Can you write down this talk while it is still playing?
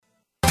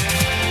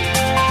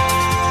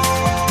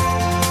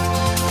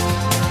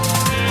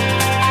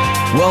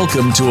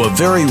Welcome to a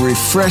very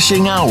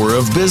refreshing hour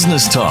of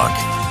business talk.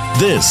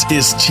 This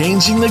is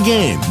Changing the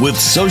Game with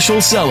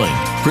Social Selling,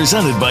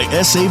 presented by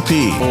SAP.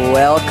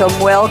 Welcome,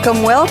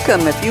 welcome,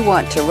 welcome. If you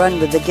want to run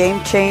with the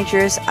game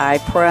changers, I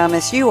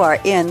promise you are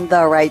in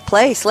the right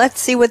place. Let's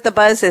see what the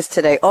buzz is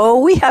today. Oh,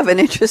 we have an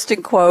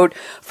interesting quote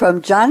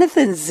from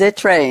Jonathan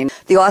Zittrain,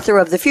 the author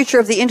of The Future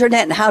of the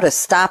Internet and How to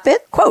Stop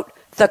It. Quote,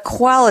 "The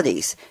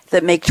qualities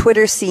that make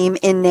Twitter seem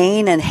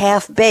inane and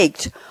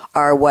half-baked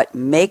are what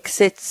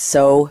makes it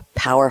so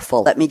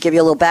powerful." Let me give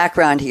you a little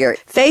background here.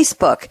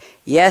 Facebook,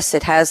 yes,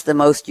 it has the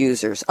most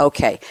users.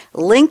 Okay.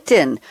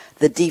 LinkedIn,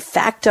 the de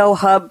facto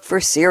hub for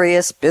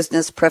serious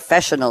business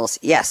professionals.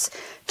 Yes.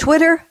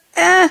 Twitter,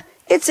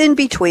 it's in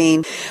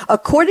between.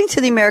 According to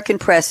the American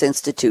Press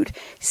Institute,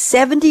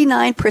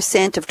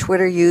 79% of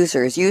Twitter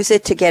users use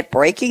it to get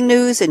breaking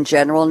news and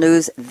general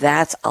news.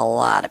 That's a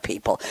lot of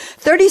people.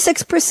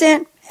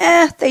 36%,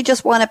 they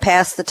just want to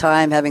pass the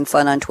time having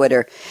fun on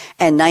Twitter.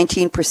 And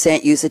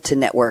 19% use it to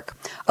network.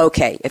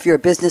 Okay, if you're a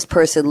business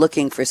person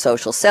looking for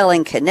social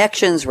selling,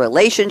 connections,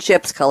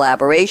 relationships,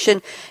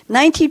 collaboration,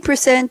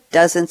 19%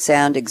 doesn't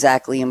sound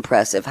exactly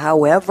impressive.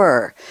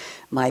 However,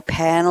 my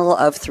panel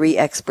of 3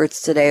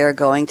 experts today are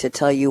going to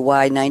tell you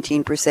why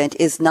 19%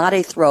 is not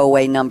a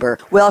throwaway number.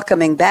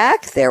 Welcoming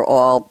back, they're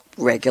all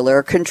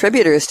regular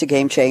contributors to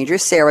Game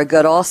Changers. Sarah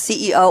Goodall,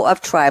 CEO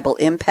of Tribal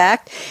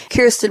Impact.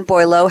 Kirsten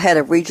Boileau, Head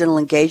of Regional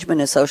Engagement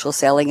and Social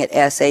Selling at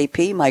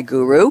SAP, my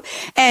guru.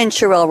 And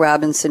Sherelle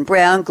Robinson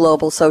Brown,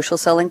 Global Social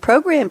Selling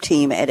Program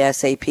Team at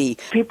SAP.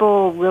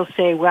 People will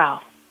say,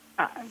 well,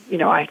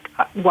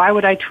 why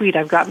would I tweet?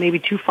 I've got maybe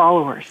 2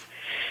 followers.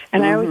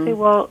 And I always say,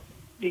 well,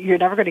 you're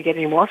never going to get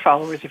any more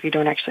followers if you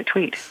don't actually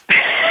tweet.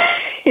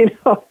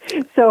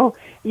 So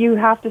you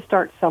have to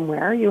start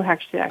somewhere. You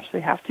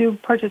actually have to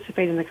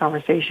participate in the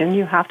conversation.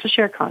 You have to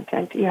share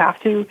content. You have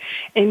to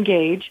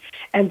engage,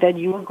 and then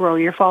you will grow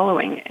your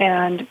following.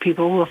 And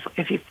people will,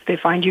 if they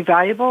find you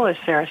valuable, as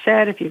Sarah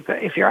said,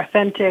 if you're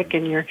authentic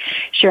and you're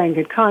sharing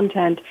good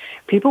content,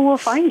 people will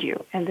find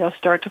you and they'll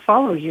start to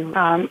follow you.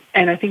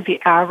 And I think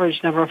the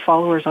average number of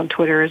followers on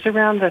Twitter is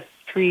around the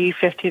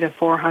 350 to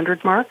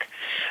 400 mark.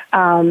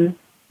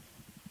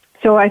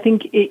 So I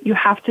think you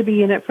have to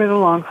be in it for the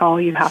long haul.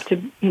 You have to,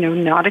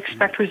 not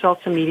expect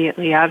results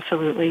immediately,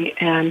 absolutely.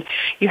 And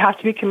you have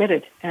to be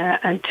committed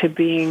and to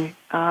being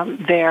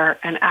there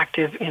and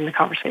active in the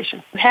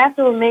conversation. You have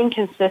to remain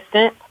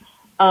consistent,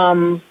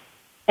 and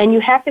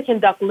you have to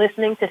conduct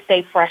listening to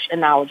stay fresh and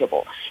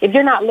knowledgeable. If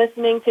you're not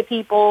listening to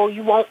people,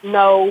 you won't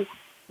know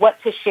what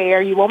to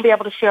share. You won't be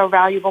able to share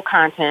valuable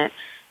content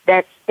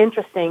that's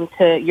interesting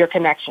to your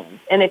connections.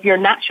 And if you're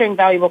not sharing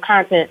valuable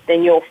content,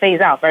 then you'll phase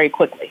out very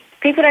quickly.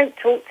 People don't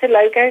talk to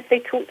logos, they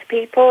talk to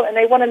people, and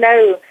they want to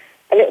know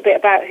a little bit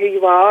about who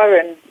you are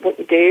and what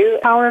you do. The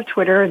power of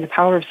Twitter and the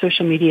power of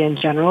social media in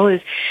general is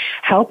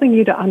helping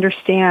you to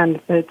understand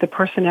the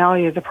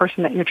personality of the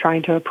person that you're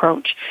trying to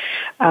approach.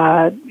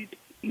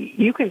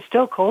 You can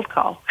still cold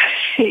call,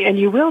 and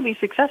you will be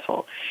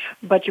successful,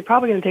 but you're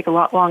probably going to take a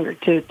lot longer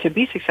to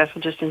be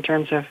successful just in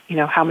terms of,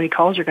 how many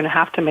calls you're going to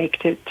have to make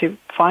to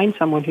find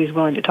someone who's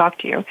willing to talk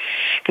to you.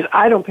 Because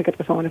I don't pick up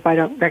the phone if I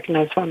don't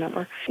recognize the phone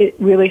number. It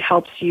really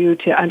helps you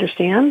to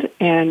understand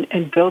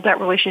and build that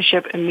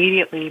relationship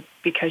immediately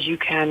because you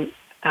can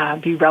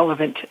be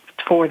relevant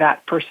for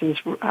that person's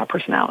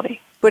personality.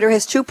 Twitter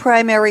has 2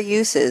 primary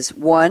uses.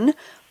 1,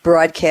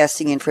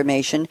 broadcasting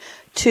information.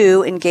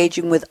 2,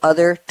 engaging with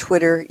other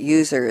Twitter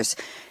users.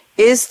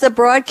 Is the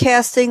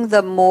broadcasting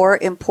the more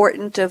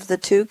important of the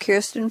 2,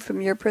 Kirsten,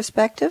 from your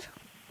perspective?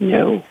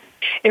 No.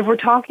 If we're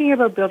talking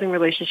about building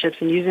relationships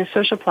and using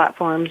social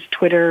platforms,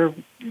 Twitter,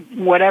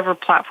 whatever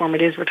platform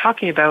it is we're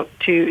talking about,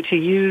 to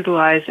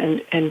utilize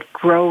and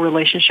grow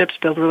relationships,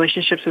 build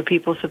relationships with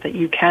people so that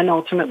you can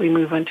ultimately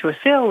move into a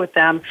sale with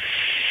them,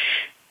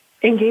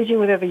 engaging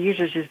with other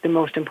users is the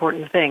most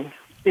important thing.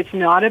 It's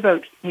not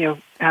about,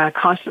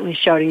 constantly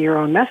shouting your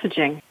own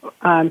messaging.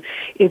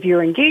 If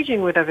you're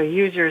engaging with other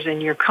users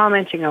and you're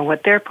commenting on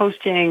what they're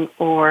posting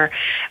or,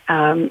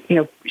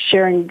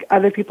 sharing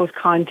other people's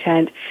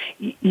content,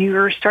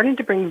 you're starting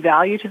to bring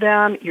value to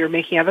them. You're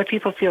making other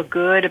people feel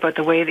good about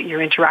the way that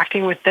you're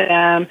interacting with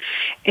them,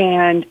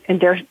 and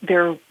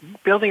they're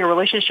building a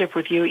relationship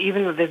with you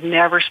even though they've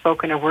never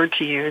spoken a word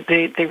to you.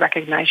 They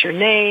recognize your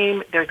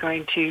name. They're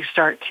going to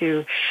start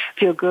to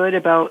feel good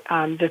about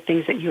the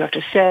things that you have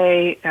to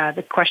say,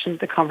 the questions,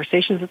 the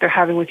conversations that they're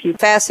having with you.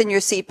 Fasten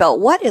your seatbelt.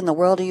 What in the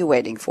world are you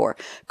waiting for?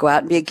 Go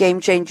out and be a game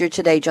changer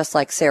today, just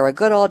like Sarah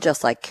Goodall,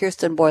 just like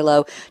Kirsten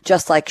Boileau,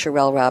 just like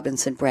Sherelle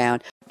Robinson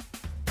Brown.